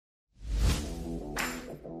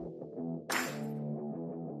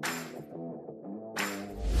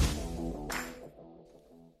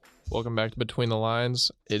Welcome back to Between the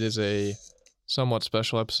Lines. It is a somewhat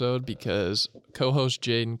special episode because co-host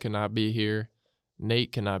Jaden cannot be here.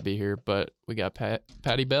 Nate cannot be here, but we got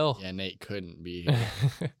Patty Bell. Yeah, Nate couldn't be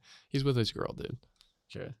here. He's with his girl, dude.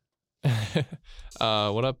 Sure.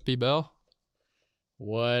 What up, B Bell?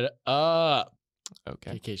 What up?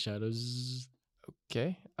 Okay. KK Shadows.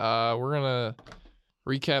 Okay. We're gonna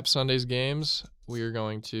recap Sunday's games. We are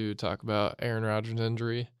going to talk about Aaron Rodgers'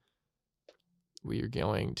 injury. We are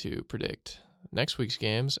going to predict next week's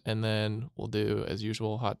games, and then we'll do, as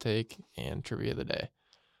usual, hot take and trivia of the day.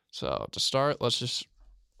 So to start, let's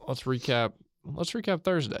recap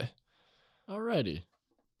Thursday. Alrighty.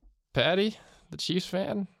 Patty, the Chiefs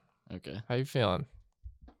fan, Okay. how you feeling?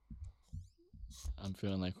 I'm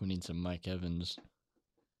feeling like we need some Mike Evans.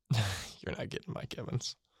 You're not getting Mike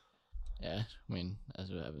Evans. Yeah, I mean, that's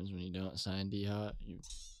what happens when you don't sign D-Hop.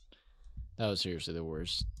 That was seriously the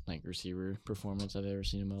worst receiver performance I've ever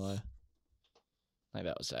seen in my life.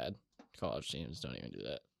 That was sad. College teams don't even do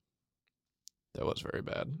that. That was very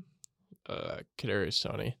bad. Kadarius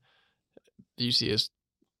Toney. Do you see his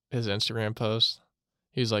Instagram post?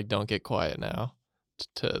 He's like, "Don't get quiet now,"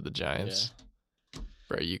 to the Giants. Yeah.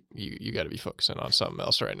 Bro, you got to be focusing on something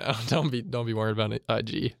else right now. Don't be worried about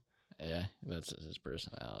IG. Yeah, that's his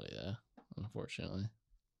personality, though, unfortunately.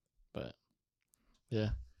 But yeah,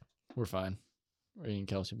 we're fine. We're getting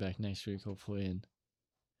Kelsey back next week, hopefully, and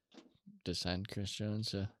just signed Chris Jones.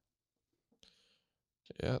 So.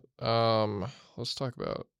 Yeah. Let's talk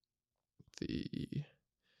about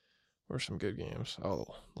where's some good games. Oh,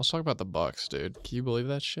 let's talk about the Bucks, dude. Can you believe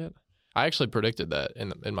that shit? I actually predicted that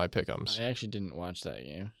in my pick'ems. I actually didn't watch that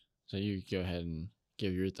game, so you go ahead and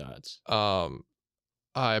give your thoughts.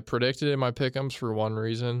 I predicted in my pick'ems for one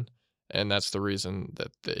reason, and that's the reason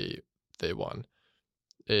that they won.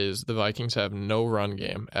 Is the Vikings have no run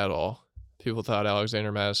game at all. People thought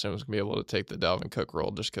Alexander Madison was gonna be able to take the Dalvin Cook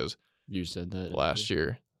role just because you said that last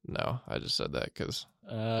year. No, I just said that because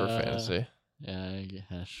for fantasy.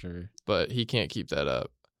 Yeah, sure. But he can't keep that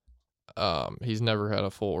up. He's never had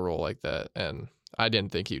a full role like that, and I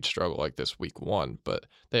didn't think he'd struggle like this week one, but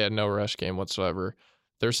they had no rush game whatsoever.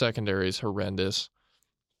 Their secondary is horrendous.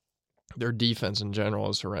 Their defense in general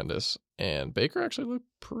is horrendous, and Baker actually looked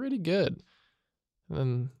pretty good. And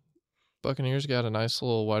then Buccaneers got a nice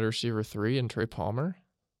little wide receiver 3 in Trey Palmer.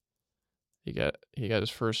 He got his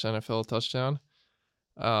first NFL touchdown.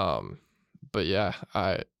 But yeah,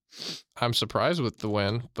 I'm surprised with the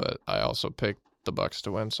win, but I also picked the Bucs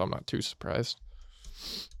to win, so I'm not too surprised.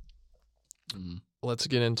 Let's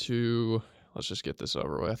just get this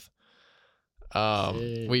over with.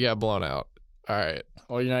 We got blown out. All right.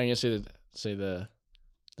 Oh, you're not gonna say the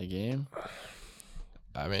game?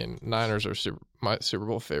 I mean, Niners are my Super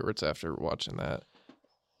Bowl favorites after watching that.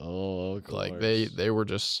 Oh, of course. Like they were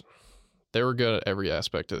good at every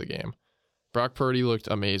aspect of the game. Brock Purdy looked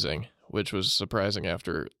amazing, which was surprising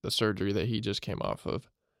after the surgery that he just came off of.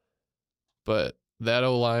 But that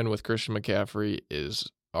O-line with Christian McCaffrey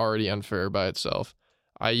is already unfair by itself.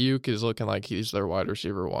 Ayuk is looking like he's their wide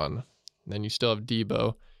receiver 1. And then you still have Debo.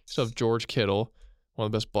 You still have George Kittle, one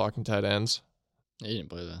of the best blocking tight ends. He didn't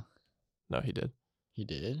play though. No, he did. He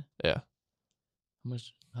did? Yeah.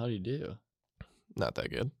 How did he do? Not that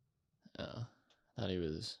good. Oh, I thought he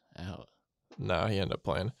was out. No, he ended up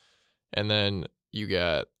playing. And then you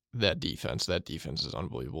got that defense. That defense is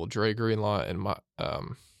unbelievable. Dre Greenlaw and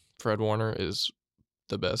Fred Warner is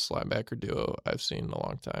the best linebacker duo I've seen in a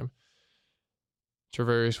long time.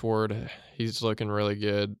 Travarius Ward, he's looking really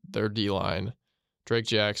good. Their D-line. Drake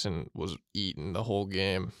Jackson was eating the whole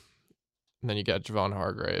game. And then you got Javon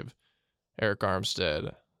Hargrave, Eric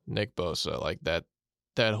Armstead, Nick Bosa. Like that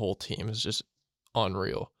whole team is just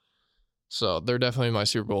unreal. So they're definitely my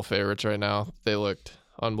Super Bowl favorites right now. They looked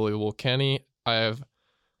unbelievable. Kenny, I'm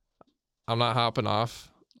not hopping off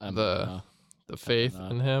the faith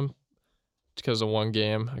in him because of one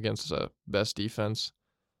game against the best defense.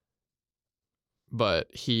 But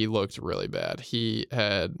he looked really bad. He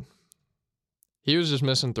was just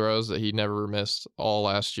missing throws that he never missed all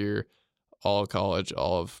last year, all of college,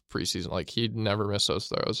 all of preseason. Like he'd never missed those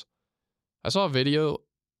throws. I saw a video.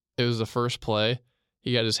 It was the first play.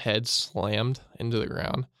 He got his head slammed into the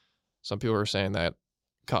ground. Some people were saying that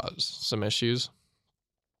caused some issues,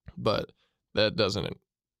 but that doesn't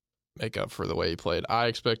make up for the way he played. I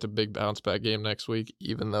expect a big bounce back game next week,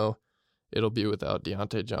 even though it'll be without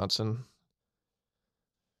Deontay Johnson.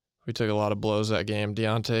 We took a lot of blows that game.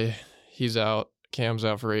 Deontay, he's out. Cam's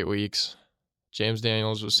out for 8 weeks. James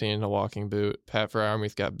Daniels was seen in a walking boot. Pat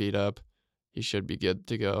Freiermuth got beat up. He should be good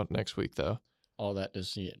to go next week, though. All that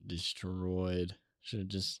just to get destroyed. Should have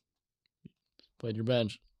just played your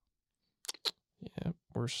bench. Yeah,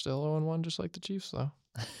 we're still 0-1, just like the Chiefs, though.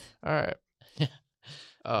 All right. Yeah.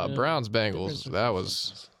 Browns Different Bengals. That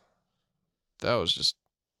was circumstances. just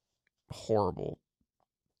horrible.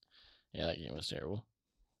 Yeah, that game was terrible.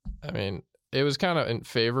 I mean, it was kind of in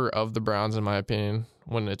favor of the Browns, in my opinion,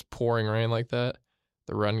 when it's pouring rain like that.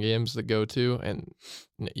 The run game's the go-to, and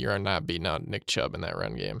you're not beating out Nick Chubb in that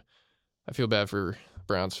run game. I feel bad for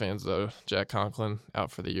Browns fans, though. Jack Conklin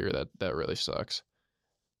out for the year. That really sucks,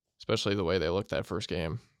 especially the way they looked that first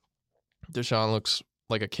game. Deshaun looks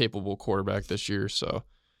like a capable quarterback this year, so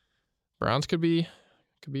Browns could be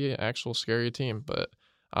an actual scary team, but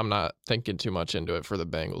I'm not thinking too much into it for the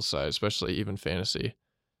Bengals side, especially even fantasy.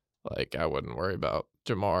 Like, I wouldn't worry about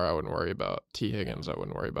Jamar. I wouldn't worry about T. Higgins. I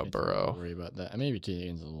wouldn't worry about Burrow. Worry about that. Maybe T.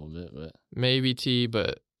 Higgins a little bit, but maybe T.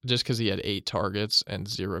 But just because he had 8 targets and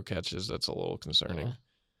 0 catches, that's a little concerning. Yeah.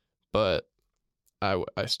 But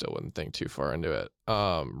I still wouldn't think too far into it.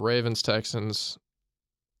 Ravens, Texans.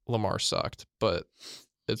 Lamar sucked, but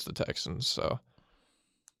it's the Texans, so.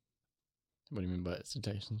 What do you mean by it's the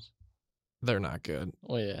Texans? They're not good.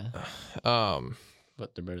 Oh yeah.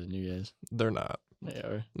 But they're better than you guys. They're not. They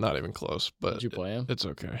are. Not even close. But Did you play them? It's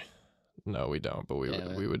okay. No, we don't. But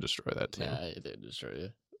we would destroy that team. Yeah, they'd destroy you.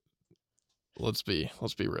 Let's be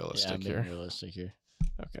realistic here. Realistic here.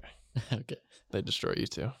 Okay. Okay. They destroy you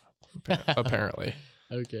too. Apparently.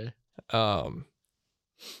 Okay.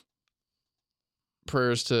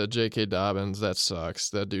 Prayers to J.K. Dobbins. That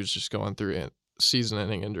sucks. That dude's just going through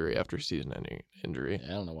season-ending injury after season-ending injury.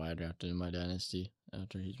 Yeah, I don't know why I drafted him in my dynasty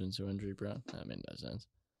after he's been so injury prone. That made no sense.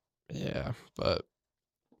 Yeah, but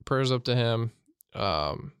prayers up to him.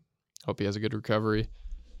 Hope he has a good recovery,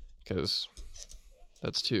 because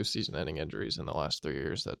that's 2 season-ending injuries in the last 3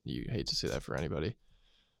 years that you hate to see that for anybody.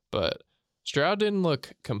 But Stroud didn't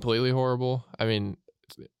look completely horrible. I mean,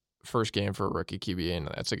 first game for a rookie QB, and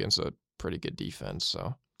that's against a pretty good defense.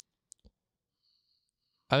 So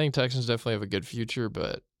I think Texans definitely have a good future,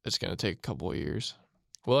 but it's going to take a couple of years.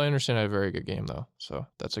 Will Anderson had a very good game, though, so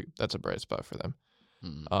that's a bright spot for them.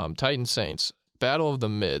 Titans Saints, battle of the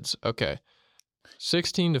mids. Okay,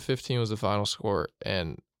 16-15 was the final score,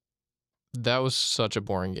 and that was such a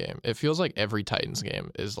boring game. It feels like every Titans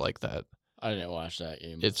game is like that. I didn't watch that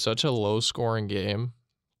game. It's such a low-scoring game.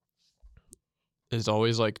 It's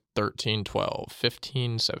always like 13-12,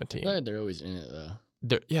 15-17. I feel like they're always in it, though.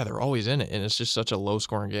 They're always in it, and it's just such a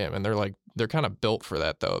low-scoring game. And they're kind of built for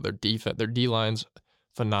that, though. Their D-line's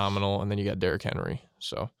phenomenal, and then you got Derrick Henry.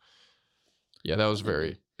 So, yeah, that was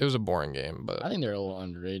it was a boring game. But I think they're a little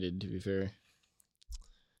underrated, to be fair.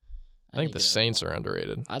 I think the Saints are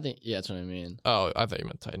underrated. Yeah, that's what I mean. Oh, I thought you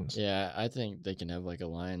meant Titans. Yeah, I think they can have like a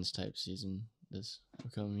Lions-type season this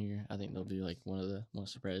upcoming year. I think they'll be like one of the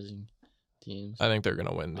most surprising teams. I think they're going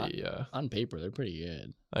to win the... on paper, they're pretty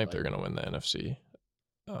good. I think they're going to win the NFC.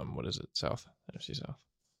 What is it? South? NFC South.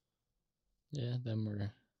 Yeah, them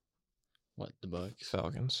were... What, the Bucks?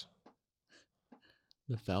 Falcons.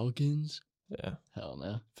 The Falcons? Yeah. Hell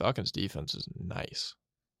no. Falcons' defense is nice.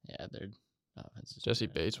 Yeah, their offense is Jesse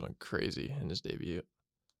Bates went crazy in his debut.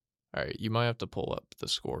 All right, you might have to pull up the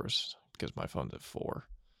scores because my phone's at 4.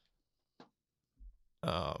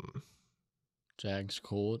 Jags,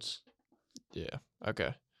 Colts. Yeah.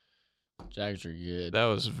 Okay. Jags are good. That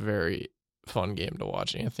was a very fun game to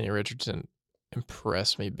watch. Anthony Richardson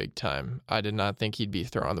impressed me big time. I did not think he'd be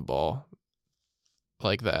throwing the ball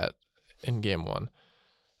like that in game 1.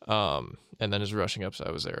 And then his rushing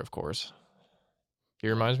upside was there, of course. He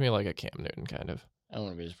reminds me of like a Cam Newton, kind of. I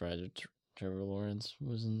wouldn't be surprised if Trevor Lawrence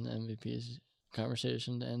was in the MVP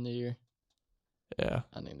conversation to end the year. Yeah.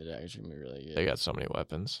 I think the Jags are going to be really good. They got so many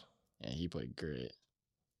weapons. Yeah, he played great.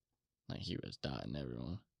 Like, he was dotting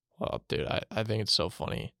everyone. Well, dude, I think it's so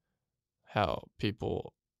funny how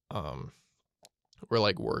people were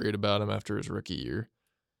like worried about him after his rookie year.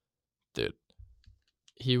 Dude,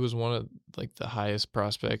 he was one of like the highest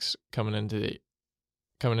prospects coming into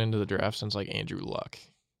the draft since like Andrew Luck.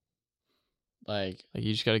 Like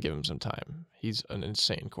you just got to give him some time. He's an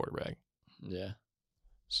insane quarterback. Yeah.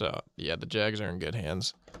 So, yeah, the Jags are in good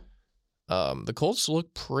hands. The Colts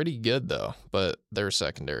look pretty good, though, but their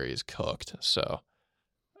secondary is cooked, so.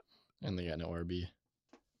 And they got no RB.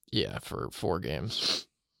 Yeah, for 4 games.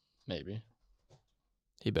 Maybe.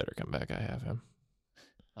 He better come back. I have him.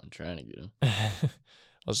 I'm trying to get him.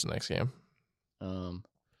 What's the next game?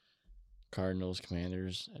 Cardinals,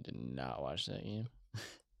 Commanders. I did not watch that game.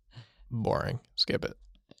 Boring. Skip it.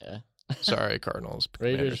 Yeah. Sorry, Cardinals.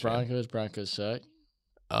 Raiders, Broncos. Broncos suck.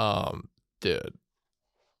 Dude.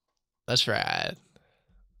 That's right.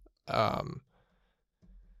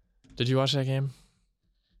 Did you watch that game?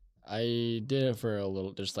 I did it for a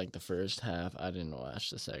little, just like the first half. I didn't watch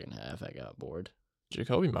the second half. I got bored.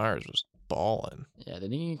 Jacoby Myers was balling. Yeah,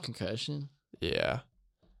 did he get a concussion? Yeah.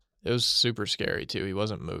 It was super scary, too. He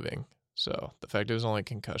wasn't moving. So the fact it was only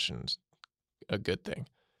concussions, a good thing.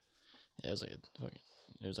 Yeah,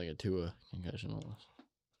 it was like a Tua concussion almost.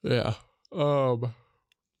 Yeah.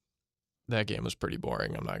 That game was pretty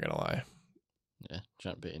boring, I'm not going to lie. Yeah,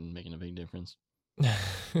 Sean Payton making a big difference.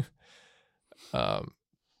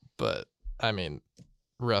 But, I mean,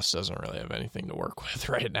 Russ doesn't really have anything to work with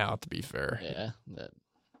right now, to be fair. Yeah,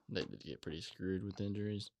 they did get pretty screwed with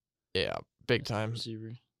injuries. Yeah, big time.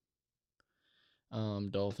 Receiver.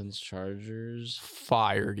 Dolphins, Chargers.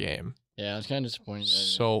 Fire game. Yeah, I was kind of disappointed.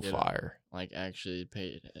 So fire. Like, actually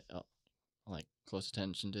paid like close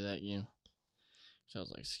attention to that game. So I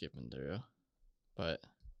was like skipping through. But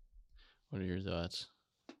what are your thoughts?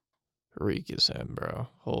 Reek is him, bro.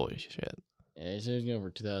 Holy shit. Yeah, he said he's going for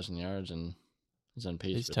 2,000 yards and he's on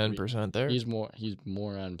pace. He's 10% there. He's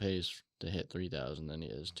more on pace to hit 3,000 than he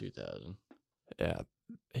is 2,000. Yeah,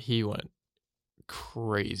 he went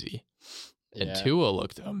crazy. And Yeah. Tua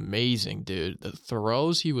looked amazing, dude. The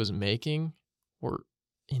throws he was making were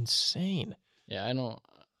insane. Yeah, I don't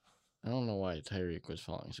know why Tyreek was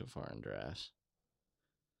falling so far in drafts.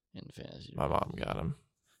 In fantasy. My mom got him.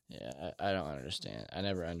 Yeah, I don't understand. I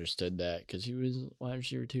never understood that because he was wide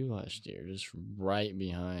receiver 2 last year, just right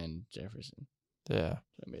behind Jefferson. Yeah.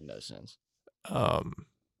 That made no sense. But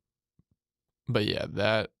yeah,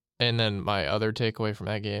 that, and then my other takeaway from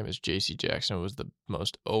that game is J.C. Jackson was the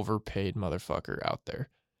most overpaid motherfucker out there.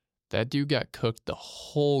 That dude got cooked the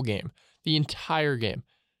whole game, the entire game.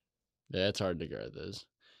 Yeah, it's hard to guard those.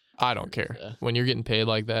 I don't care. Yeah. When you're getting paid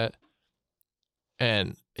like that,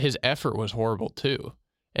 and his effort was horrible too.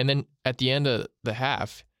 And then at the end of the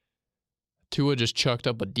half, Tua just chucked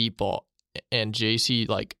up a deep ball, and JC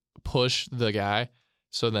like pushed the guy,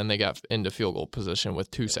 so then they got into field goal position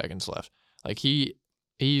with 2 seconds left. Like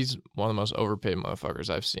he's one of the most overpaid motherfuckers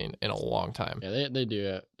I've seen in a long time. Yeah, they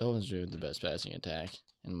do. Dolphins do the best passing attack,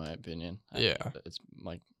 in my opinion. Yeah. It's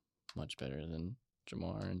like much better than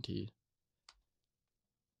Jamar and T.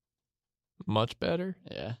 Much better?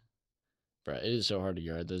 Yeah. Bro, it is so hard to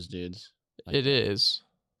guard those dudes. Like, It is.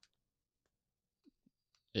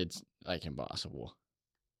 It's like impossible.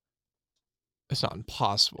 It's not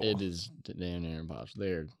impossible. It is damn near impossible.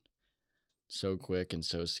 They're so quick and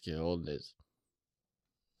so skilled.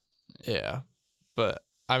 Yeah. But,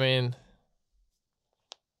 I mean,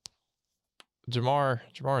 Jamar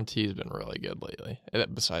and T has been really good lately.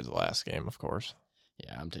 Besides the last game, of course.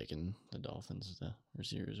 Yeah, I'm taking the Dolphins, the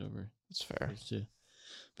receivers over. That's fair. Those two.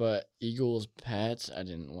 But Eagles, Pats, I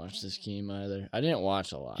didn't watch this game either. I didn't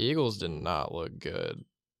watch a lot. Eagles did not look good.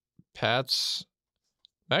 Pats,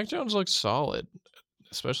 Mac Jones looked solid,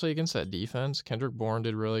 especially against that defense. Kendrick Bourne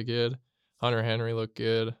did really good. Hunter Henry looked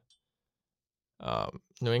good.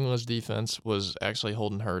 New England's defense was actually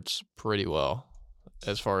holding Hurts pretty well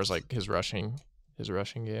as far as like his rushing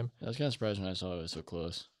game. I was kind of surprised when I saw it was so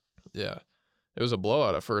close. Yeah. It was a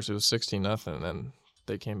blowout at first. It was 16-0, and then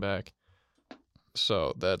they came back.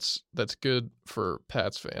 So that's good for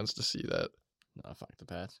Pats fans to see that. No, fuck the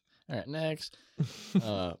Pats. All right, next.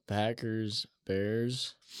 Packers,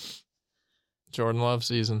 Bears. Jordan Love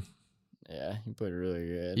season. Yeah, he played really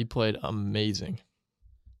good. He played amazing.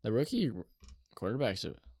 The rookie quarterbacks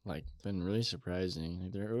have like been really surprising.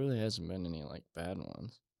 Like, there really hasn't been any like bad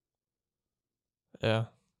ones. Yeah.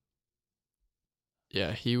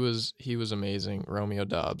 Yeah, he was amazing. Romeo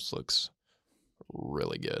Doubs looks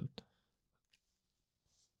really good.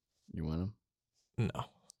 You want him? No.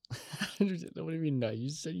 What do you mean no? You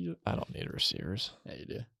said you. I don't need receivers. Yeah, you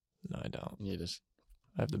do. No, I don't. You need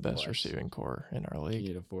I have the best flex. receiving core in our You league.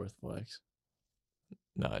 need a fourth flex.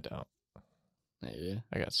 No, I don't. Yeah, you do.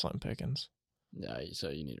 I got Slim Pickens. Yeah, so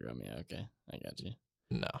you need Romeo. Okay, I got you.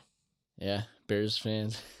 No. Yeah, Bears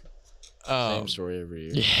fans. Same story every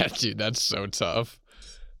year. Yeah, dude, that's so tough.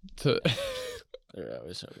 They're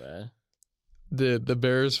always so bad. The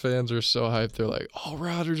Bears fans are so hyped. They're like, "Oh,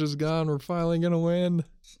 Rodgers is gone. We're finally gonna win."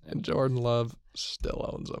 And Jordan Love still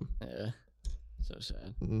owns them. Yeah, so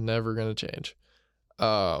sad. Never gonna change.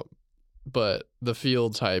 But the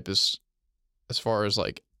Fields hype is, as far as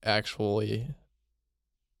like actually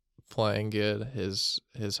playing good, his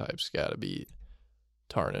hype's got to be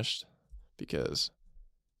tarnished because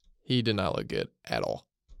he did not look good at all.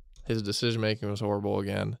 His decision making was horrible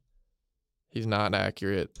again. He's not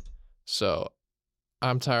accurate. So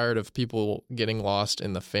I'm tired of people getting lost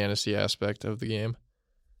in the fantasy aspect of the game.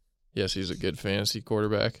 Yes, he's a good fantasy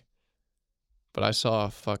quarterback. But I saw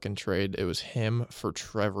a fucking trade. It was him for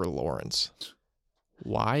Trevor Lawrence.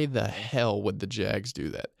 Why the hell would the Jags do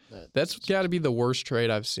that? That's got to be the worst trade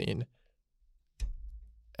I've seen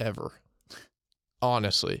ever.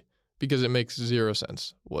 Honestly, because it makes zero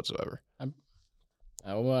sense whatsoever.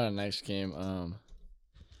 I want a next game.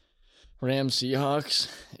 Rams Seahawks.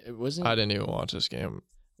 It wasn't. I didn't even watch this game.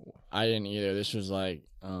 I didn't either. This was like,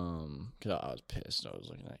 because I was pissed. I was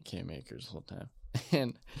looking at Cam Akers the whole time,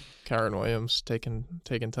 and Kyron Williams taking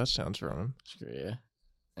touchdowns from him. screw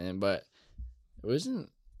yeah. But it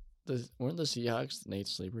weren't the Seahawks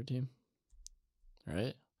Nate's sleeper team,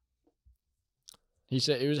 right? He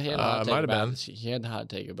said he had a hot take might have about been. he had a hot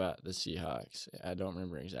take about the Seahawks. I don't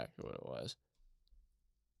remember exactly what it was,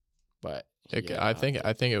 but I think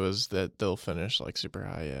it was that they'll finish like super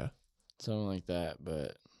high. Yeah, something like that.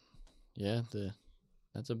 But yeah,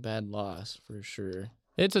 that's a bad loss for sure.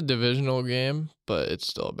 it's a divisional game, but it's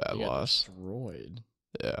still a bad They got loss. destroyed.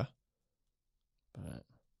 Yeah, But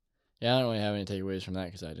yeah, I don't really have any takeaways from that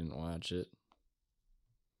because I didn't watch it.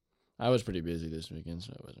 I was pretty busy this weekend,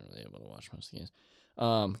 so I wasn't really able to watch most of the games.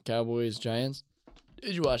 Cowboys Giants.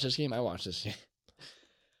 Did you watch this game? I watched this game.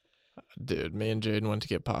 dude, me and Jaden went to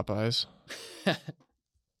get Popeyes.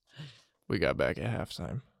 We got back at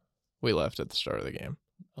halftime. We left at the start of the game.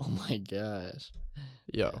 Oh my gosh.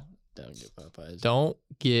 Yo, Don't get Popeyes. don't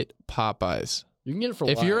get Popeyes. You can get it for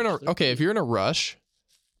If you're in lunch. if you're in a rush,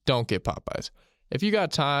 don't get Popeyes. If you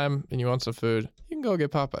got time and you want some food, you can go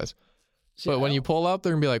get Popeyes. See, But when you pull up,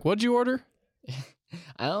 they're gonna be like, "What'd you order?"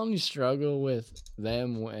 I only struggle with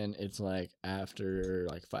them when it's like after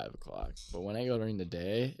like 5 o'clock. But when I go during the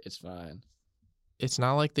day, it's fine. It's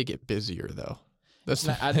not like they get busier though. That's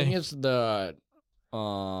the I think thing. it's the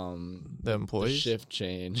the the employees. shift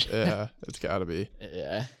change. Yeah, it's got to be.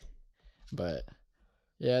 Yeah, but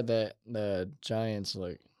yeah, the Giants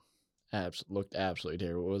looked absolutely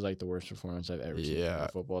terrible. It was like the worst performance I've ever seen from Yeah. a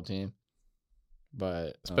football team.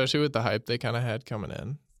 But Especially with the hype they kind of had coming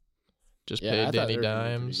in. Just yeah, I paid thought Danny they were gonna be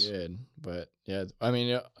Dimes. pretty good. But yeah, I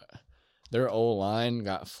mean, their O line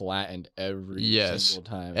got flattened every Yes. single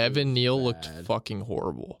time. It Evan was Neal looked bad. fucking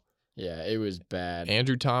horrible. Yeah, it was bad.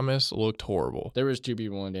 Andrew Thomas looked horrible. There was 2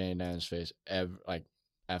 people in Danny Dimes' face like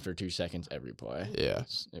after 2 seconds every play. Yeah.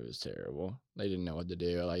 It was terrible. They didn't know what to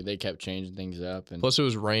do. Like they kept changing things up, and Plus, it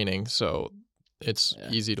was raining, so it's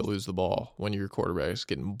Yeah. easy to lose the ball when your quarterback's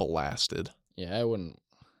getting blasted. yeah, I wouldn't.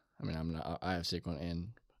 I mean, I have Saquon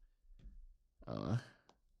and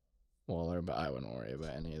Waller, but I wouldn't worry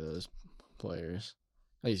about any of those players,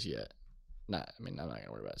 at least yet. I'm not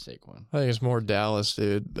gonna worry about Saquon. I think it's more Dallas,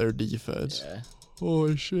 dude. Their defense. Yeah,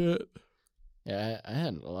 Holy shit. yeah. I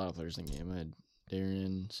had a lot of players in the game. I had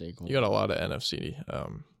Darren, Saquon. You got a lot of NFC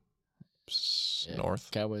Yeah,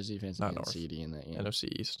 North, Cowboys defense Not and North. CD in that game. NFC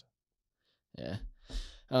East. Yeah.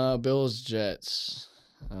 Bills Jets.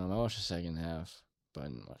 I watched the second half, but I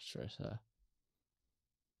didn't watch the first half.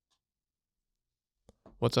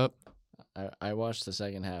 What's up? I watched the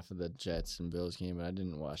second half of the Jets and Bills game, but I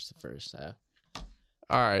didn't watch the first half.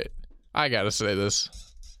 All right. I got to say this.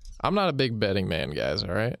 I'm not a big betting man, guys,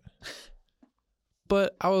 all right?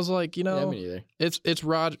 But I was like, Yeah, me neither. it's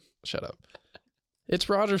Roger. Shut up. It's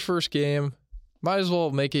Roger's first game. Might as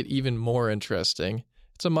well make it even more interesting.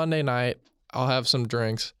 It's a Monday night. I'll have some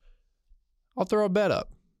drinks. I'll throw a bet up.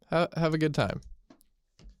 Have a good time.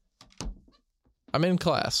 I'm in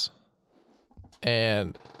class.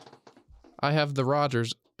 And I have the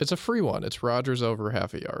Rodgers. It's a free one. It's Rodgers over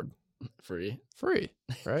half a yard. Free. Free,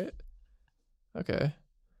 right? Okay.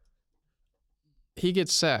 He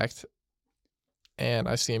gets sacked, and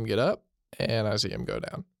I see him get up, and I see him go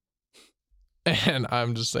down. And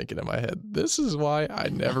I'm just thinking in my head, this is why I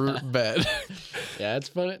never bet. Yeah, it's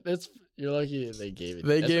funny. You're lucky they gave it.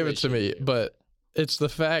 They that's gave what it to me, should do. but it's the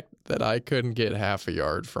fact that I couldn't get half a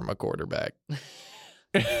yard from a quarterback.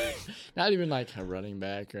 Not even like a running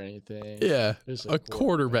back or anything. Yeah, Just a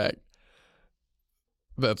quarterback.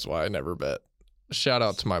 That's why I never bet. Shout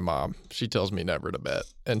out to my mom. She tells me never to bet,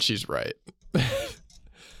 and she's right.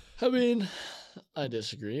 I mean, I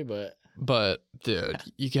disagree, but But, dude,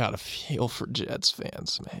 you got to feel for Jets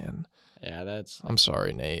fans, man. yeah, that's I'm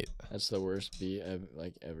sorry, Nate. the worst beat I've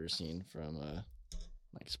ever seen from a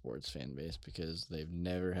sports fan base because they've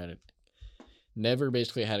never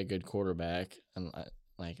basically had a good quarterback. And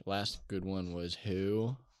last good one was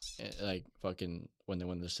who? Like fucking when they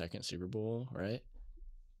won the second Super Bowl, right?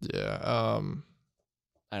 Yeah.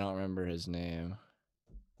 I don't remember his name.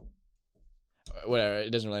 Whatever,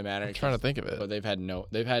 it doesn't really matter. I'm trying to think of it. But they've had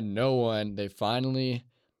no one. They finally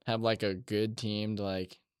have like a good team to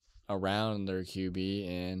like around their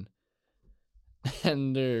QB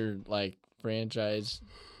and their like franchise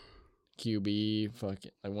QB,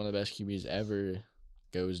 fucking like one of the best QBs ever,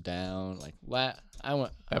 goes down. Like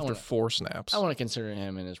After 4 snaps. I want to consider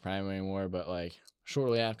him in his prime anymore, but like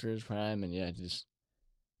shortly after his prime, and yeah, just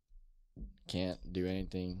can't do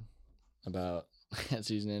anything about that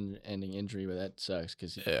season-ending injury. But that sucks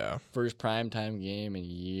because Yeah. first primetime game in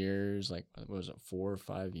years, like what was it, 4 or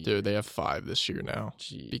 5 years? Dude, they have 5 this year now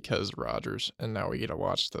Gee. because Rodgers, and now we get to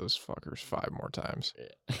watch those fuckers 5 more times.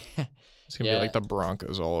 Yeah. It's gonna be like the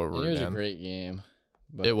Broncos all And over it was again. a great game.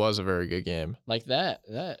 But It was a very good game. like that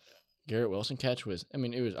Garrett Wilson catch was, I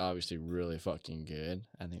mean, it was obviously really fucking good.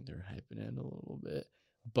 I think they're hyping it a little bit.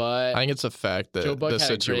 But I think it's a fact that Joe Buck the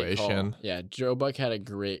had a great situation. call. Yeah, Joe Buck had a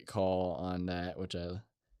great call on that, which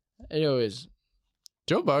it always,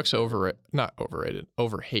 Joe Buck's not overrated,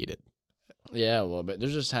 overhated. yeah, a little bit.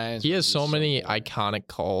 There's just times He where has he's so many boring. iconic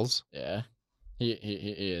calls. Yeah. He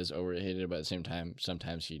is overrated, but at the same time,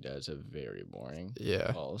 sometimes he does have very boring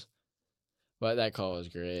Yeah. calls. But that call was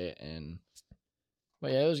great,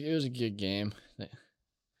 but yeah, it was a good game. The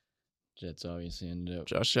Jets obviously ended up.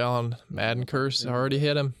 Josh Allen, Madden curse already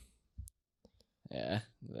hit him. Yeah,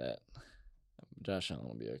 that Josh Allen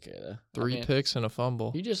will be okay though. 3 picks and a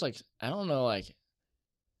fumble. He just I don't know,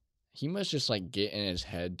 he must just get in his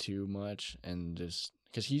head too much and just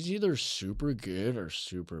because he's either super good or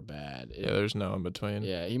super bad. Yeah, there's no in between.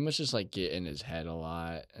 Yeah, he must just get in his head a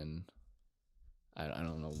lot, and I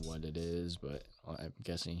don't know what it is, but I'm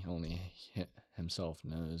guessing only himself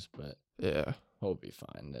knows. But Yeah. he'll be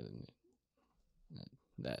fine.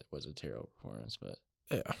 That was a terrible performance, but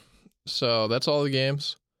Yeah. So that's all the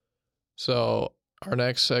games. So our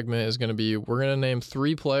next segment is going to be we're going to name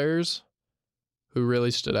 3 players who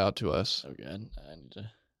really stood out to us. so good.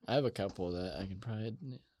 I have a couple that I can probably.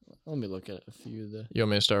 Let me look at a few of the. You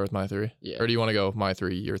want me to start with my 3? Yeah. Or do you want to go my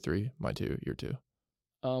 3, your 3, my 2, your 2?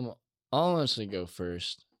 I'll honestly go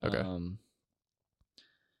first. Okay.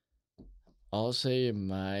 I'll say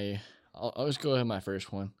I'll just go ahead with my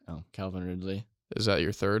first one. Calvin Ridley. Is that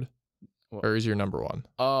your 3rd? What? Or is your number 1?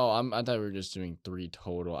 Oh, I thought we were just doing 3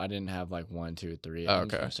 total. I didn't have 1, 2, 3. Oh, I'm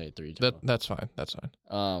just okay. gonna say 3 total. That's fine. That's fine.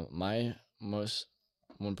 My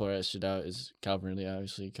one player that stood out is Calvin Ridley,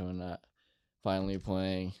 obviously coming out, finally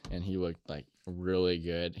playing, and he looked really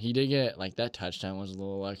good. He did get that touchdown was a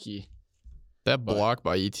little lucky. That block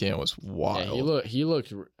by ETN was wild. Yeah, he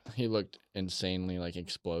looked insanely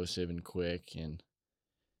explosive and quick, and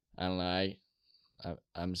I don't know.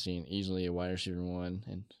 I'm seeing easily a wide receiver 1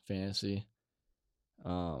 in fantasy.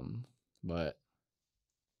 But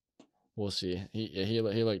we'll see. He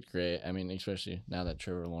looked great. I mean, especially now that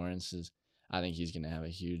Trevor Lawrence is. I think he's gonna have a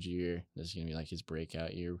huge year. This is gonna be his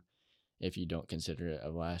breakout year. If you don't consider it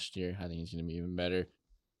of last year, I think he's gonna be even better.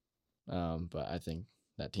 But I think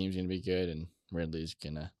that team's gonna be good, and Ridley's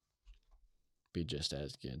gonna be just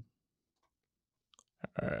as good.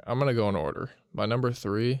 All right, I'm gonna go in order. My number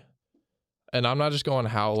 3, and I'm not just going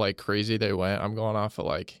how crazy they went. I'm going off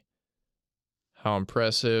of how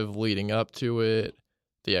impressive leading up to it,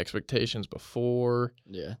 the expectations before.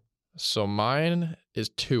 Yeah. So mine is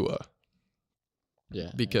Tua.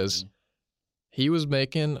 Yeah. Because he was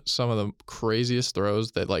making some of the craziest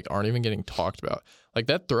throws that aren't even getting talked about.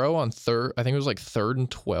 That throw on third, I think it was 3rd and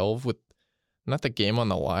 12 with not the game on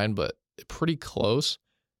the line, but pretty close.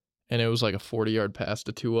 And it was a 40-yard pass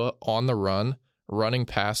to Tua on the run, running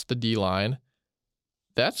past the D line.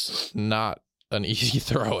 That's not an easy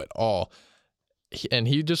throw at all. And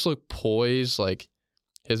he just looked poised,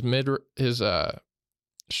 his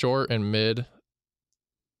short and mid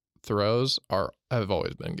throws have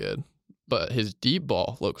always been good, but his deep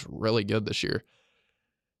ball looks really good this year.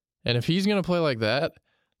 And if he's gonna play like that,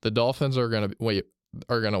 the Dolphins are gonna win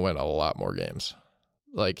a lot more games.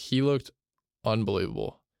 He looked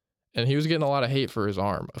unbelievable, and he was getting a lot of hate for his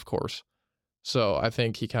arm, of course. So I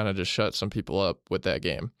think he kind of just shut some people up with that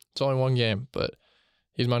game. It's only 1 game, but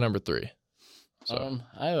he's my number 3. So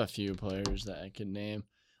I have a few players that I could name.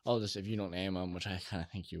 I'll just, if you don't name them, which I kind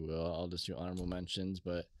of think you will, I'll just do honorable mentions.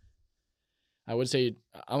 But I would say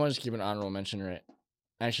I'm gonna just keep an honorable mention, right?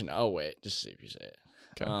 Actually, no, wait, just see if you say it.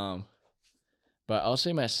 okay. But I'll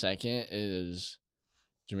say my second is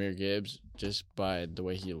Jahmyr Gibbs, just by the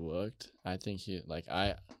way he looked. I think he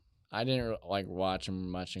I didn't watch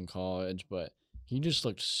him much in college, but he just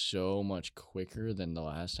looked so much quicker than the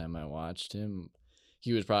last time I watched him.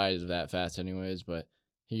 He was probably that fast anyways, but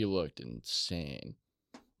he looked insane.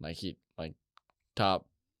 He top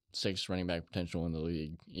 6 running back potential in the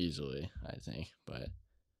league easily, I think. But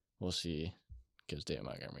we'll see, because David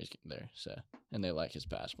Montgomery's getting there, and they like his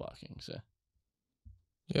pass blocking. So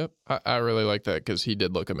Yep, I really like that because he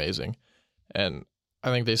did look amazing, and I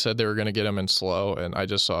think they said they were going to get him in slow, and I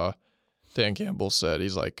just saw Dan Campbell said,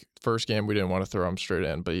 he's like, first game we didn't want to throw him straight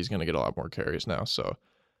in, but he's going to get a lot more carries now. So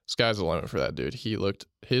sky's the limit for that dude.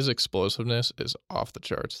 His explosiveness is off the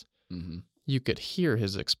charts. Mm-hmm. You could hear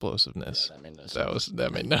his explosiveness. Yeah,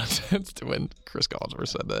 that made no sense to when Chris Collinsworth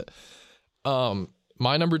said that.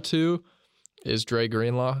 My number 2 is Dre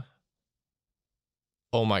Greenlaw.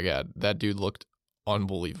 Oh my God, that dude looked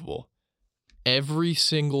unbelievable. Every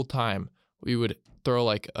single time we would throw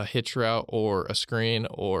like a hitch route or a screen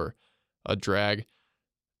or a drag,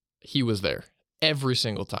 he was there. Every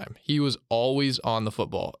single time. He was always on the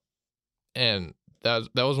football. And that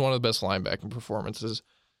was one of the best linebacking performances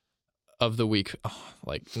of the week. Oh,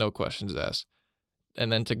 like, no questions asked.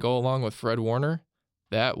 And then to go along with Fred Warner,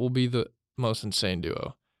 that will be the most insane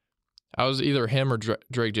duo. I was either him or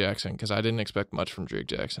Drake Jackson because I didn't expect much from Drake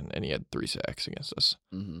Jackson, and he had 3 sacks against us.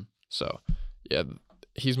 Mm-hmm. So, yeah,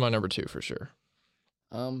 he's my number 2 for sure.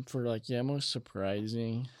 For most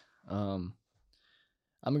surprising, I'm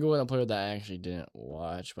gonna go with a player that I actually didn't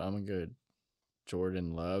watch, but I'm gonna go with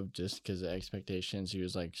Jordan Love just because the expectations. He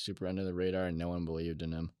was like super under the radar and no one believed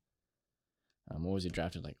in him. What was he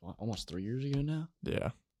drafted almost 3 years ago now?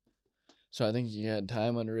 Yeah. So I think he had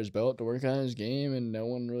time under his belt to work on his game, and no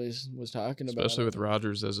one really was talking about it. Especially with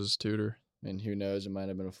Rodgers as his tutor. And who knows, it might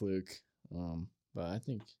have been a fluke. But I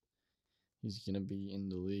think he's gonna be in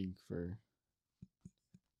the league for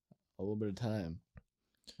a little bit of time.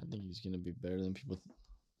 I think he's gonna be better than people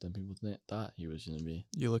thought he was gonna be.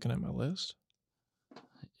 You looking at my list?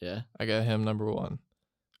 Yeah, I got him number 1,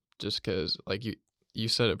 just because, like you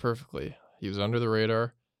said it perfectly. He was under the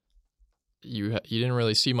radar. You didn't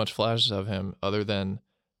really see much flashes of him other than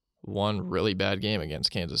one really bad game against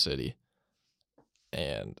Kansas City,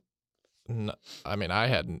 and I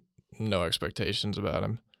had no expectations about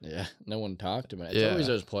him. Yeah, no one talked about it. It's always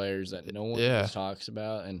those players that no one just talks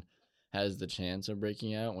about and has the chance of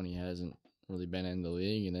breaking out when he hasn't really been in the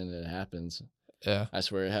league, and then it happens. Yeah. I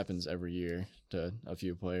swear it happens every year to a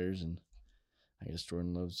few players, and I guess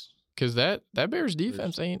Jordan Love's. Because that Bears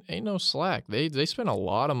defense ain't no slack. They spent a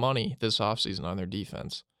lot of money this offseason on their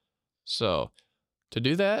defense. So to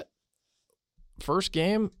do that, first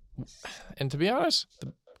game, and to be honest,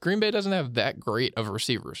 Green Bay doesn't have that great of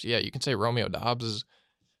receivers. Yeah, you can say Romeo Doubs is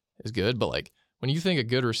good, but like when you think of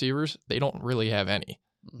good receivers, they don't really have any.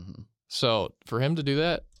 Mm-hmm. So for him to do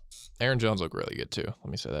that, Aaron Jones looked really good too. Let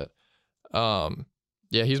me say that.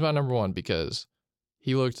 Yeah, he's my number 1 because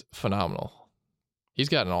he looked phenomenal. He's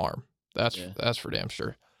got an arm. That's for damn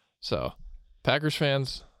sure. So, Packers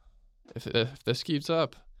fans, if this keeps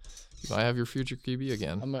up, you might have your future QB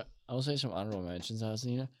again. I'll say some honorable mentions. I was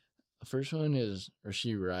thinking. The first one is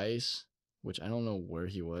Rashee Rice, which I don't know where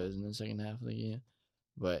he was in the second half of the game,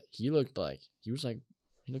 but he looked like a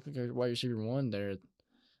wide receiver 1 there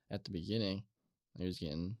at the beginning. He was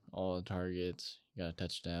getting all the targets, got a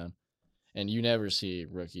touchdown, and you never see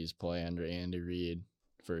rookies play under Andy Reid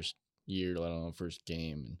first year, let alone first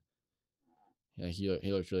game. And yeah,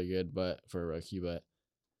 he looked really good, but for a rookie. But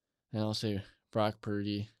and I'll say Brock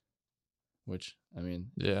Purdy, which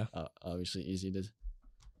obviously easy to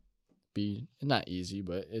be, not easy,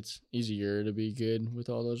 but it's easier to be good with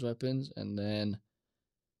all those weapons. And then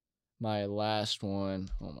my last one,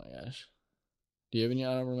 oh my gosh, do you have any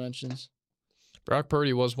honorable mentions? Brock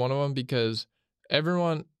Purdy was one of them because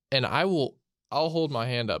everyone, and I'll hold my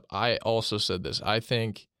hand up. I also said this. I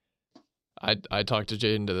think I talked to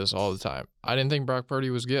Jaden to this all the time. I didn't think Brock Purdy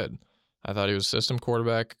was good. I thought he was a system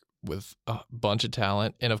quarterback with a bunch of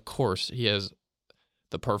talent. And of course, he has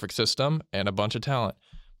the perfect system and a bunch of talent.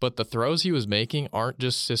 But the throws he was making aren't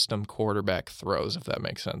just system quarterback throws, if that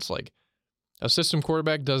makes sense. Like, a system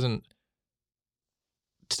quarterback doesn't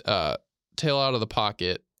tail out of the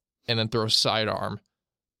pocket and then throw sidearm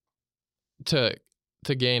to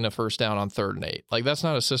gain a first down on 3rd and 8. Like, that's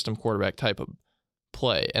not a system quarterback type of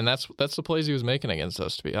play. And that's the plays he was making against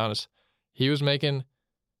us, to be honest. He was making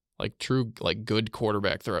like true, like good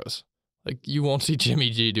quarterback throws. Like, you won't see Jimmy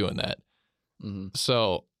G doing that. Mm-hmm.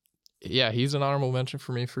 So, yeah, he's an honorable mention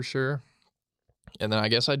for me for sure. And then I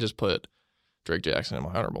guess I just put Drake Jackson in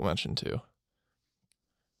my honorable mention too.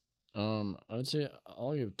 I would say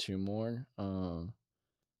I'll give 2 more.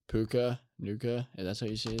 Puka Nuka, that's how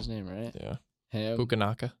you say his name, right? Yeah. Him. Puka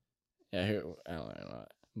Naka. Yeah, I don't know,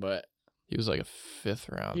 but he was like a 5th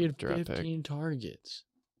round he had draft 15 pick. targets,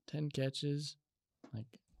 10 catches. Like,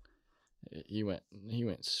 he went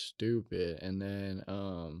stupid. And then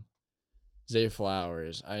Zay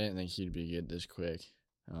Flowers, I didn't think he'd be good this quick.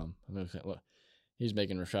 Look, he's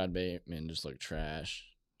making Rashad Bateman just look trash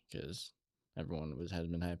because everyone has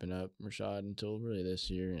been hyping up Rashad until really this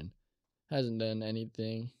year and hasn't done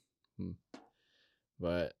anything.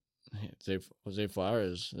 But Jose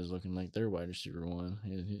Flowers is looking like their wide receiver one.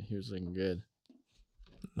 He was looking good.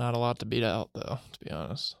 Not a lot to beat out, though, to be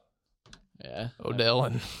honest. Yeah. Odell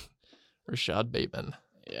and Rashad Bateman.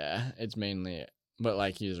 Yeah, it's mainly, but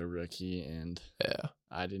like he's a rookie, and Yeah.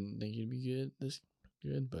 I didn't think he'd be this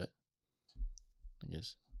good, but I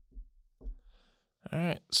guess. All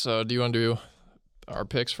right. So do you want to do our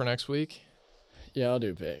picks for next week? Yeah, I'll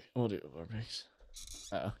do a pick. We'll do our picks.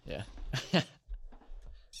 Oh, yeah.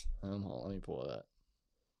 Hold on, let me pull that.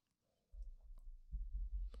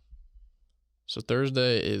 So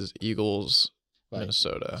Thursday is Eagles, Vikings.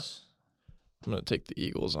 Minnesota. I'm going to take the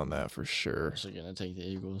Eagles on that for sure. So gonna take the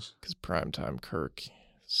Eagles. Because primetime Kirk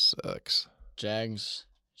sucks. Jags,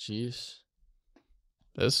 Chiefs.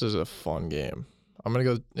 This is a fun game. I'm going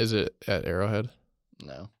to go. Is it at Arrowhead?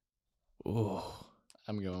 No, Ooh.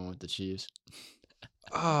 I'm going with the Chiefs.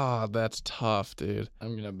 Ah, that's tough, dude.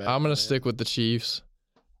 I'm gonna I'm going to stick with the Chiefs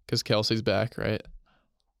because Kelsey's back, right?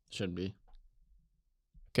 Should be.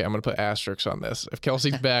 Okay, I'm going to put asterisks on this. If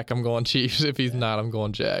Kelsey's back, I'm going Chiefs. If he's not, I'm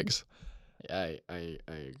going Jags. Yeah, I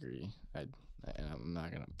agree. And I'm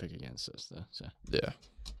not gonna pick against this though. So Yeah.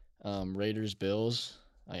 Raiders, Bills.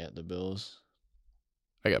 I got the Bills.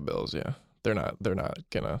 I got Bills, yeah. They're not going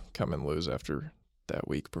to come and lose after that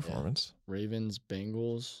weak performance. Yeah. Ravens,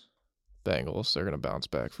 Bengals. Bengals, they're going to bounce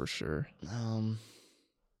back for sure. I'm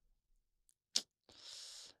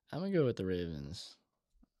gonna go with the Ravens.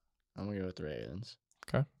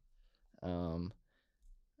 Okay.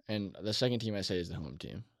 And the second team I say is the home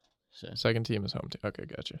team. So Second team is home team. Okay,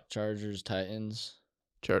 gotcha. Chargers, Titans.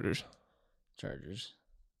 Chargers.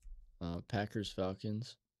 Packers,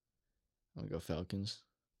 Falcons. I'm gonna go Falcons.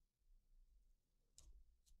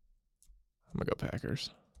 I'm going to go Packers.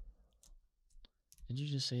 Did you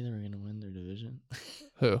just say they were gonna win their division?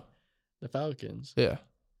 Who? The Falcons. Yeah.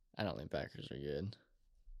 I don't think Packers are good.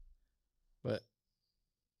 But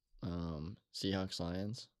Seahawks,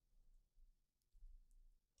 Lions.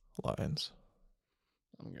 Lions.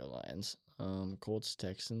 I'm gonna go Lions. Colts,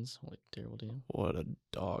 Texans. What a terrible team. What a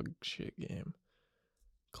dog shit game.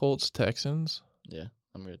 Colts, Texans. Yeah,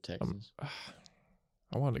 I'm gonna go Texans.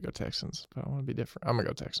 I wanted to go Texans, but I want to be different. I'm going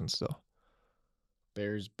to go Texans still.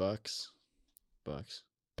 Bears, Bucks.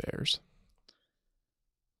 Bears.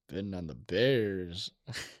 Betting on the Bears.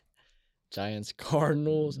 Giants,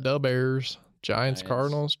 Cardinals. The Bears. Giants, Giants.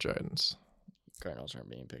 Cardinals, Giants. Cardinals aren't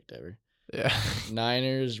being picked ever. Yeah.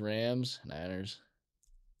 Niners, Rams. Niners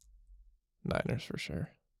for sure.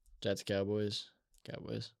 Jets, Cowboys.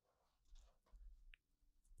 Cowboys,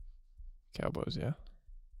 yeah.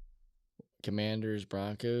 Commanders,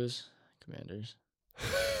 Broncos. Commanders.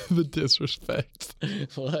 The disrespect.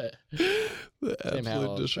 What? The Sam absolute Howell's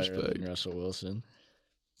better disrespect. than Russell Wilson.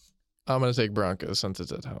 I'm going to take Broncos since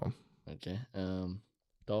it's at home. Okay.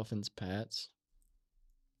 Dolphins, Pats.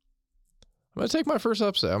 I'm going to take my first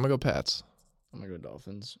upset. I'm going to go Pats. I'm gonna go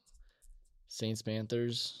Dolphins. Saints,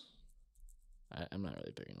 Panthers. I'm not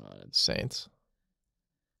really picking a lot. Saints.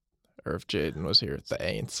 Or if Jaden was here, the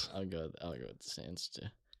Aints. I'll go with the Saints too.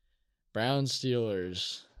 Browns,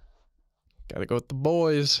 Steelers. Got to go with the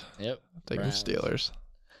boys. Yep. Take Browns. the Steelers.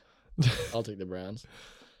 I'll take the Browns.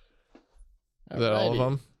 Is that all of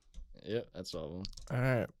them? Yep, that's all of them. All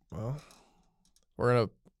right. Well,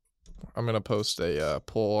 I'm gonna post a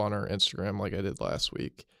poll on our Instagram like I did last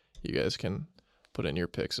week. You guys can put in your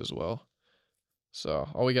picks as well. So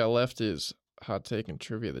all we got left is hot take and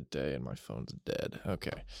trivia of the day, and my phone's dead.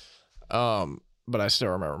 Okay. But I still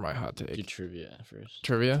remember my hot take. Do trivia first.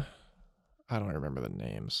 Trivia? I don't remember the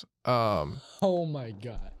names. Oh my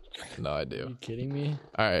god. No, I Are do. you kidding me?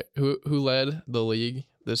 All right. Who led the league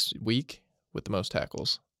this week with the most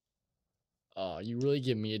tackles? Oh, you really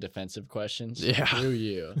give me a defensive question? Yeah. Screw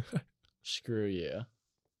you. Screw you.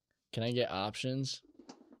 Can I get options?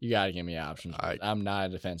 You gotta give me options. I'm not a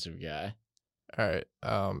defensive guy. All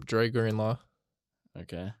right. Dre Greenlaw,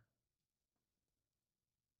 Okay.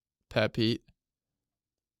 Pat Pete,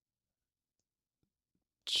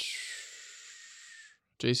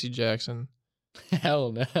 J.C. Jackson,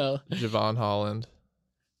 Hell no. Javon Holland,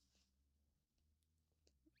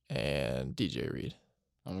 and DJ Reed.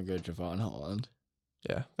 I'm gonna go Javon Holland.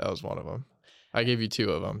 Yeah, that was one of them. I gave you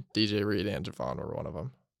two of them. DJ Reed and Javon were one of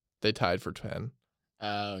them. They tied for 10.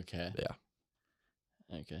 Oh, okay.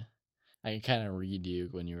 Yeah. Okay. I can kind of read you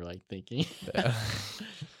when you were like thinking. Yeah.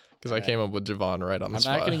 Because I came up with Javon right on the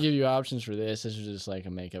spot. I'm not gonna give you options for this. This is just like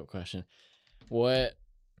a makeup question. What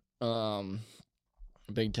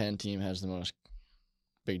Big Ten team has the most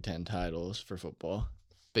Big Ten titles for football?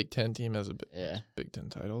 Big Ten team has Yeah. Big Ten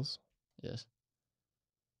titles? Yes.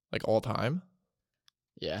 Like all time?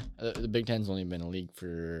 Yeah, the Big Ten's only been a league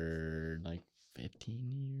for like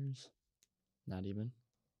 15 years. Not even.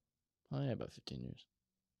 Oh yeah, about 15 years.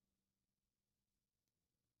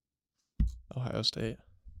 Ohio State.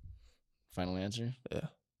 Final answer. Yeah.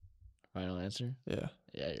 Final answer. Yeah.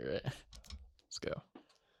 Yeah, you're right. Let's go.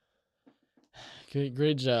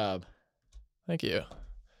 Great job. Thank you.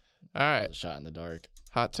 All right. Shot in the dark.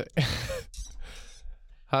 Hot take.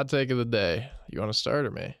 Hot take of the day. You want to start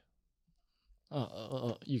or me?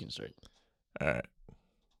 Oh, you can start. All right.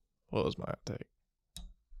 What was my hot take?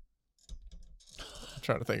 I'm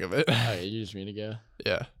trying to think of it. Okay, you just me to go.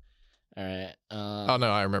 Yeah. All right. Oh no,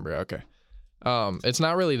 I remember. Okay. It's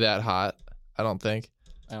not really that hot, I don't think.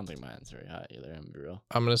 I don't think mine's very hot either. I'm gonna be real.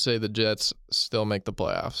 I'm gonna say the Jets still make the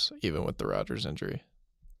playoffs, even with the Rodgers injury.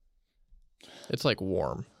 It's like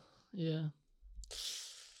warm. Yeah.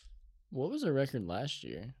 What was their record last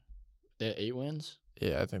year? They had 8 wins.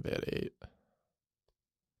 Yeah, I think they had 8.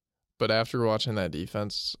 But after watching that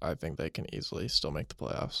defense, I think they can easily still make the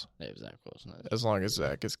playoffs. They have Zach Wilson. As long as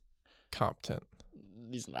Zach is competent.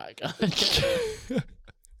 He's not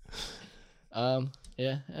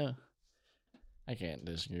Yeah. I can't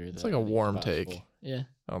disagree with It's that. like a I think warm possible. take. Yeah.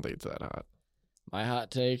 I don't think it's that hot. My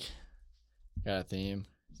hot take, got a theme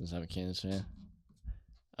since I'm a Kansas fan.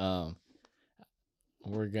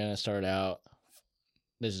 We're gonna start out.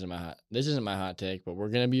 This isn't my hot take, but we're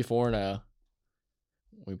gonna be 4-0.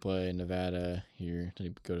 We play Nevada here. They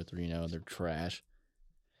go to 3-0. They're trash,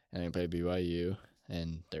 and they play BYU,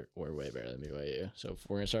 and we're way better than BYU. So if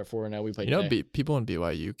we're gonna start 4-0, we play. You know, people in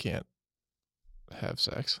BYU can't have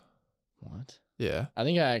sex. What? Yeah. I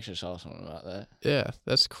think I actually saw something about that. Yeah,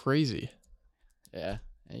 that's crazy. Yeah.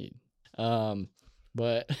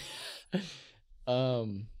 But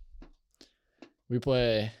we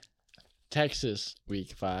play Texas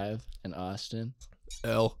week 5 in Austin,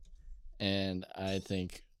 L. and I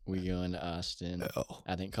think we go into Austin. L.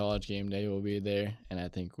 I think College Game Day will be there, and I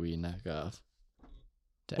think we knock off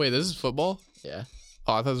Texas. Wait, this is football? Yeah.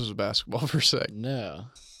 Oh, I thought this was basketball for a sec. No.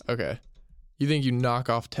 Okay. You think you knock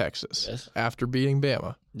off Texas Yes. after beating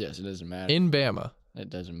Bama? Yes, it doesn't matter. In Bama.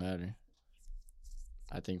 It doesn't matter.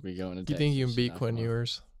 I think we go into You Texas. think you can beat knock Quinn them off.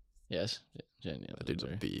 Ewers? Yes. Genuinely. That dude's a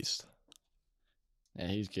beast. Yeah,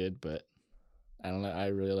 he's good, but I don't know. I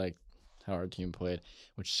really like how our team played.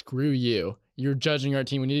 Which, screw you. You're judging our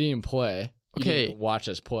team when you didn't even play. You Okay. didn't watch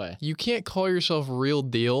us play. You can't call yourself real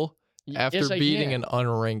deal after Yes, I beating can. an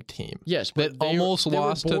unranked team. Yes, that but almost they were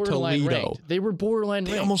lost to borderline Toledo. ranked. They were borderline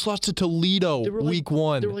They ranked. almost lost to Toledo They were week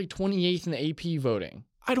 1. They were like 28th in the AP voting.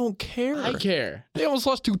 I don't care. I care. They almost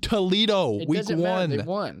lost to Toledo It week doesn't 1. matter. They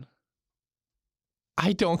won.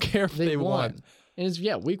 I don't care if they won. And it's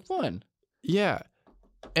week 1. Yeah.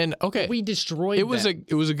 And okay, We destroyed it was them.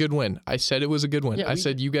 a good win. I said it was a good win. Yeah, I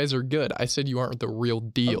said you guys are good. I said you aren't the real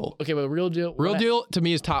deal. Okay, but real deal. Real deal to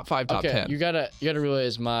me is top 5, top 10. You gotta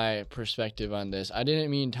realize my perspective on this. I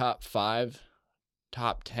didn't mean top 5,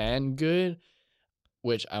 top 10 good,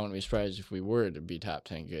 which I wouldn't be surprised if we were to be top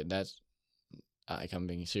 10 good. That's I'm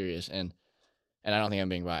being serious, and I don't think I'm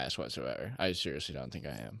being biased whatsoever. I seriously don't think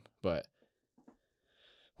I am. But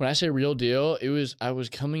when I say real deal, I was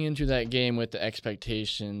coming into that game with the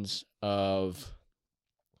expectations of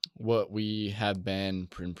what we have been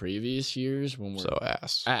in previous years when we're So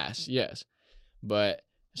ass. yes. But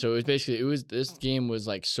so this game was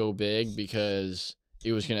like so big because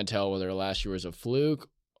it was going to tell whether last year was a fluke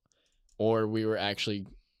or we were actually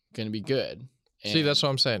going to be good. See, that's what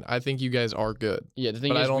I'm saying. I think you guys are good. Yeah, the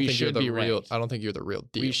thing But is I don't we think you're should the be real ranked. I don't think you're the real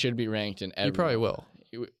deal. We should be ranked in every. You probably will.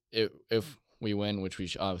 If we win, which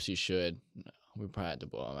we obviously should, we probably have to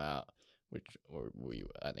blow them out,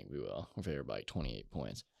 I think we will. We're favored by like 28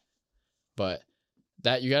 points. But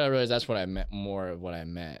that you got to realize that's what I meant, more of what I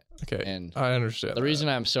meant. Okay. And I understand. the reason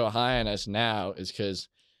I'm so high on us now is because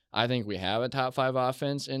I think we have a top 5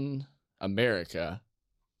 offense in America.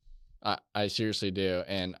 I seriously do.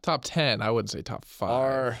 And top 10, I wouldn't say top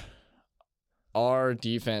 5. our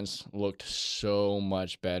defense looked so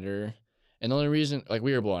much better. And the only reason, like,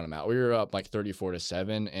 we were blowing them out. We were up like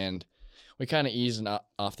 34-7, and we kind of eased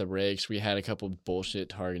off the brakes. We had a couple bullshit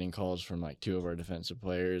targeting calls from like 2 of our defensive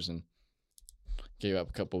players, and gave up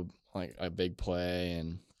a couple, like a big play,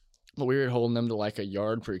 but we were holding them to like a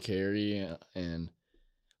yard per carry, and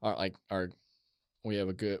we have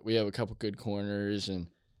a couple good corners and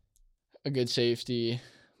a good safety,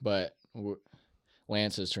 but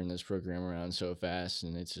Lance has turned this program around so fast,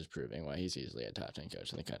 and it's just proving why he's easily a top 10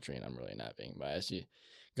 coach in the country, and I'm really not being biased.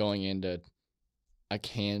 Going into a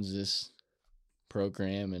Kansas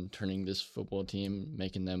program and turning this football team,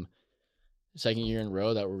 making them second year in a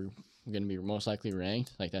row that we're going to be most likely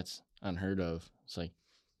ranked, like, that's unheard of. It's like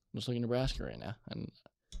Just look at Nebraska right now, and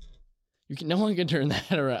no one can turn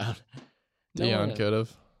that around. No Dion one- could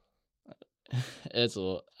have. It's a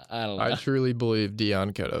little, I don't know. I truly believe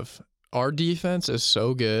Dion could have. Our defense is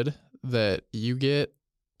so good that you get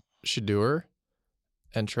Shadur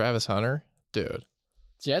and Travis Hunter, dude.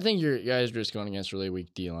 See, I think you guys are just going against really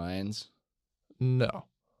weak D lines. No,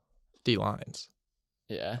 D lines,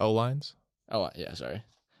 Yeah. O lines. Oh, yeah. Sorry.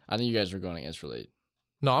 I think you guys were going against really.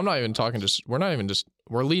 No, I'm not even talking.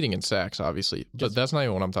 We're leading in sacks, obviously, but Just- that's not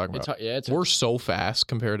even what I'm talking It's about. hard, yeah. It's We're so fast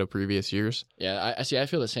compared to previous years. Yeah, I see. I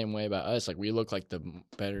feel the same way about us. Like we look like the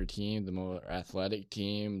better team, the more athletic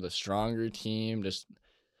team, the stronger team, just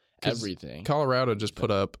 'Cause everything. Colorado just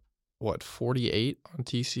put up 48 on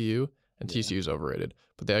TCU, and Yeah. TCU is overrated,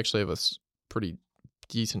 but they actually have a pretty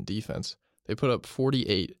decent defense. They put up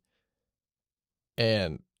 48,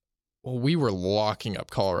 and we were locking up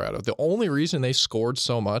Colorado. The only reason they scored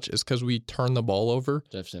so much is because we turned the ball over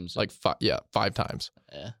Jeff Simpson. like 5 times.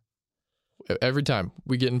 Yeah. Every time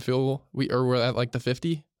we get in field goal, we're at like the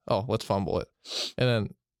 50. Oh, let's fumble it, and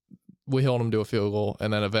then we hold them to a field goal,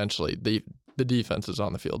 and then eventually the defense is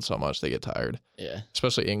on the field so much they get tired, Yeah.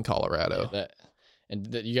 especially in Colorado.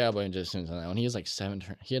 You gotta blame Jeff Simpson on that one. He has like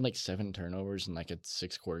he had like 7 turnovers in like a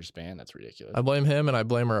 6-quarter span. That's ridiculous. I blame him and I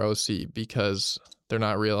blame our OC because they're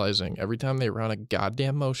not realizing every time they run a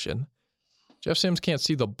goddamn motion, Jeff Sims can't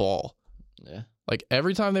see the ball. Yeah. Like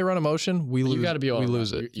every time they run a motion, we You lose. gotta be able we to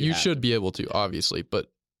lose run. it. You You have should to. be able to, obviously,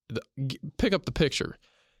 but pick up the picture.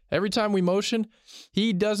 Every time we motion,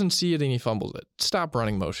 he doesn't see it and he fumbles it. Stop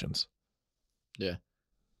running motions. Yeah.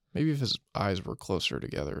 Maybe if his eyes were closer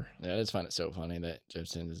together. Yeah, I just find it so funny that Jeff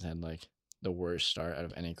Simpson has had like the worst start out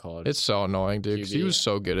of any college. It's so annoying, dude, because he QB. was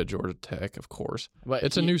so good at Georgia Tech, of course. But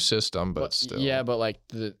It's a he- new system, but Well, still. Yeah, but like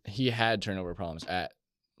he had turnover problems at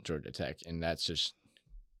Georgia Tech, and that's just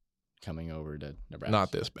coming over to Nebraska.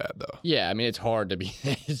 Not this bad, though. Yeah, I mean it's hard to be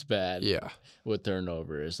this bad Yeah. with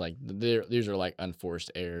turnovers. Like these are like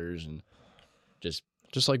unforced errors and just.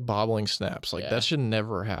 Just like bobbling snaps. Like Yeah. that should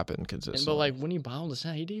never happen consistently. And, but like when he bobbled the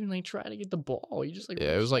snap, he didn't even like try to get the ball. He just like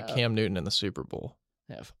yeah, it was like snap. Cam Newton in the Super Bowl.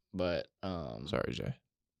 Yeah, but Sorry, Jay.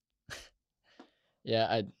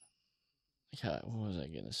 yeah, God, what was I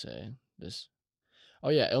gonna say? This. Oh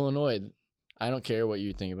yeah, Illinois. I don't care what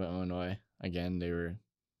you think about Illinois. Again, they were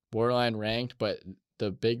borderline ranked, but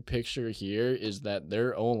the big picture here is that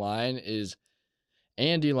their O line is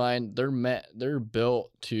and D line. They're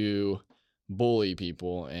built to bully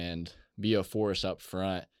people and be a force up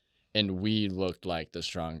front, and we looked like the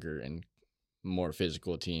stronger and more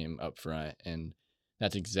physical team up front, and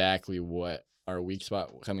that's exactly what our weak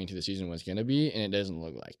spot coming to the season was going to be, and it doesn't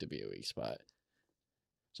look like to be a weak spot.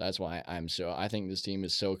 So that's why I think this team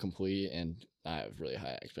is so complete, and I have really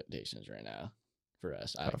high expectations right now for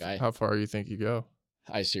us. How far you think you go?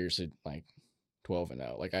 I seriously like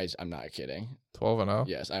 12-0. Like I'm not kidding. 12-0?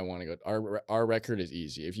 Yes, I want to go. Our record is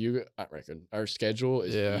easy. Our schedule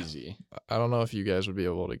is Yeah. easy. I don't know if you guys would be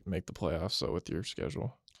able to make the playoffs though with your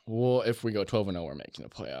schedule. Well, if we go 12-0, we're making the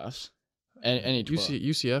playoffs. And any 12.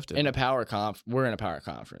 UCF did. In a power we're in a power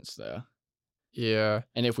conference though. Yeah.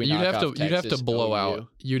 And if we You'd knock have off to Texas, blow OU, out.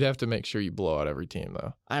 You'd have to make sure you blow out every team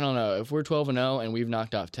though. I don't know if we're 12-0 and we've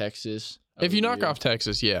knocked off Texas. If you knock OU, off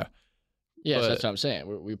Texas, yeah. yes, but- that's what I'm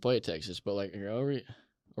saying. We play Texas, but like here, I'll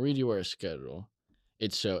read you our schedule.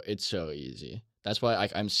 It's so easy. That's why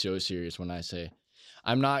I'm so serious when I say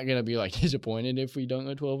I'm not gonna be like disappointed if we don't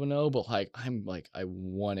go 12-0, but like I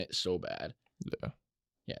want it so bad. Yeah.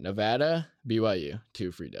 Yeah, Nevada, BYU,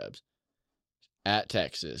 2 free dubs. At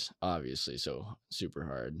Texas, obviously, so super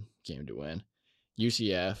hard game to win.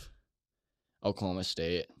 UCF, Oklahoma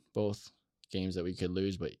State, both games that we could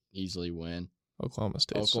lose but easily win. Oklahoma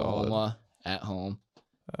State's Oklahoma at home.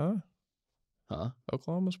 solid. Huh?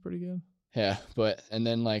 Oklahoma's pretty good. Yeah, and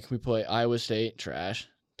then like we play Iowa State, trash,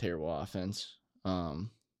 terrible offense.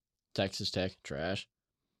 Texas Tech, trash.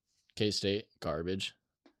 K-State, garbage.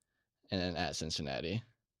 And then at Cincinnati.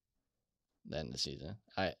 Then the season.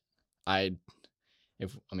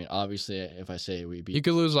 Obviously if I say we beat You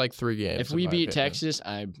could lose like 3 games. if in we my beat opinion. Texas,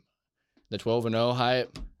 the 12-0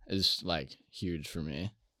 hype is like huge for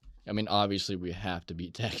me. I mean, obviously we have to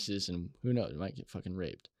beat Texas, and who knows, we might get fucking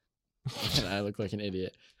raped, and I look like an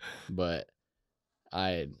idiot. But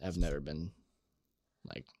I have never been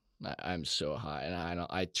like I'm so high, and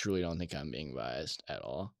I truly don't think I'm being biased at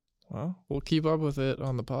all. Well, we'll keep up with it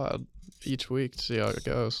on the pod each week to see how it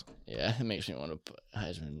goes. Yeah, it makes me want to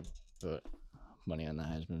put money on the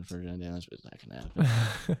Heisman for John Daniels, but it's not gonna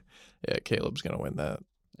happen. Yeah, Caleb's gonna win that.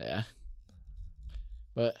 Yeah,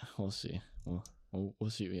 but we'll see. We'll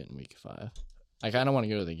see you in week 5. I kind of want to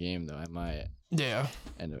go to the game though. I might Yeah.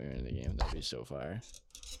 end up going to the game. That'd be so fire.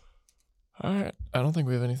 All right. I don't think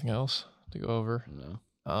we have anything else to go over.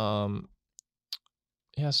 No.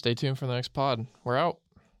 Yeah, stay tuned for the next pod. We're out.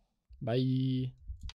 Bye.